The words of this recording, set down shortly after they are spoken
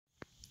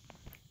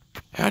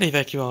Howdy,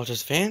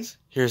 vacuologist fans.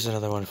 Here's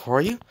another one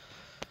for you.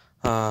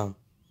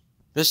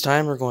 This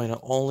time we're going to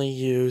only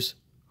use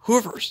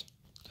Hoovers.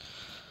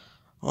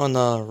 On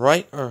the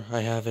right,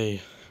 I have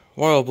a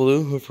royal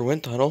blue Hoover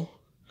wind tunnel.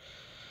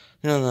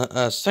 And on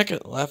the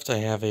second left, I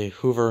have a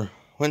Hoover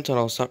wind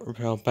tunnel soft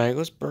repel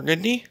bagless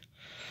burgundy.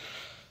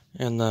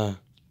 And the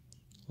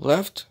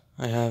left,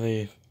 I have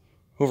a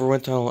Hoover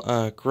wind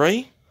tunnel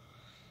gray.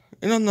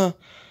 And on the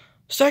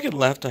second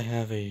left, I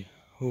have a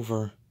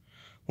Hoover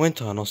wind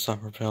tunnel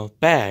soft repel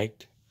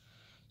bagged.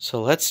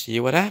 So let's see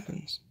what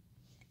happens.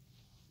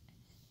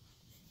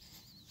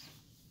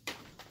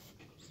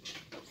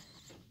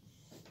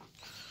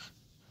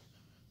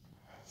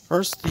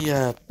 First,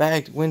 the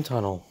bagged wind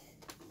tunnel.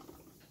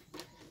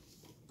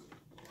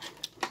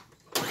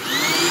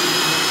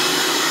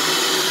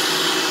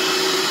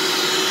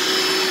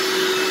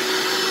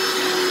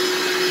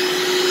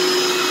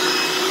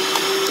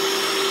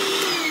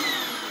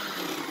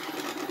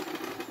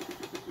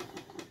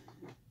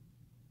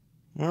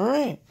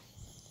 Alright,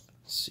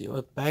 let's see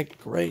what bagged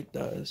gray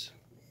does.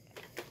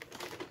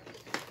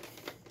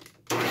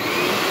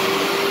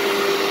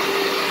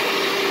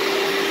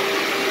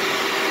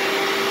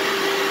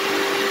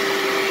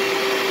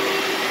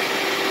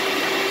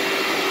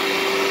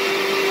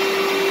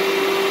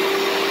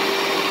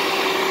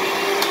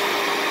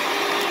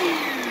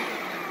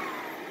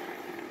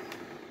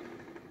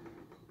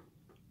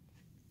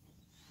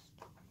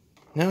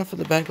 Now for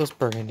the bagless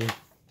burgundy.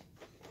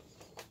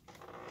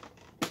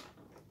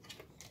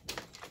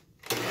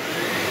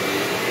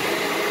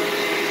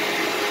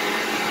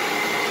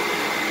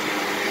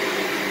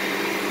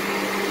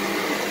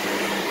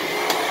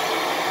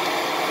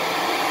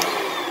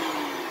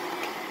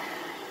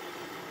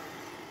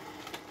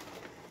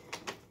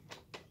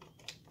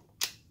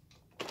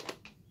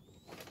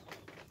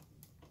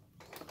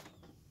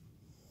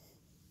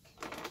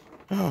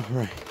 All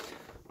right.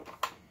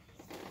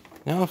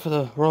 Now for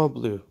the royal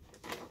blue.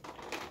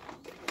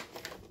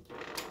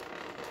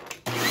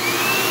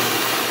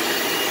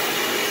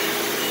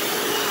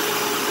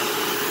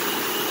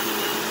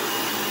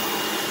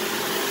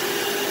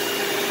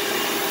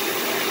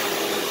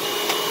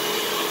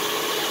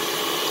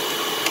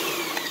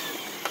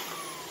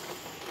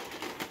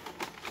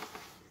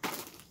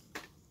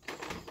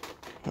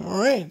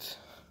 Alright.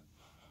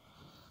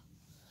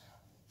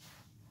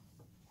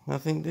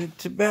 Nothing did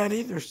too bad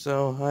either,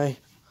 so I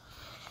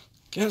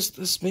guess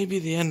this may be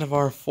the end of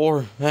our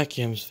 4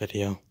 vacuums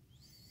video.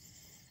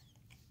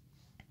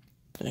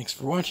 Thanks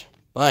for watching.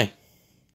 Bye.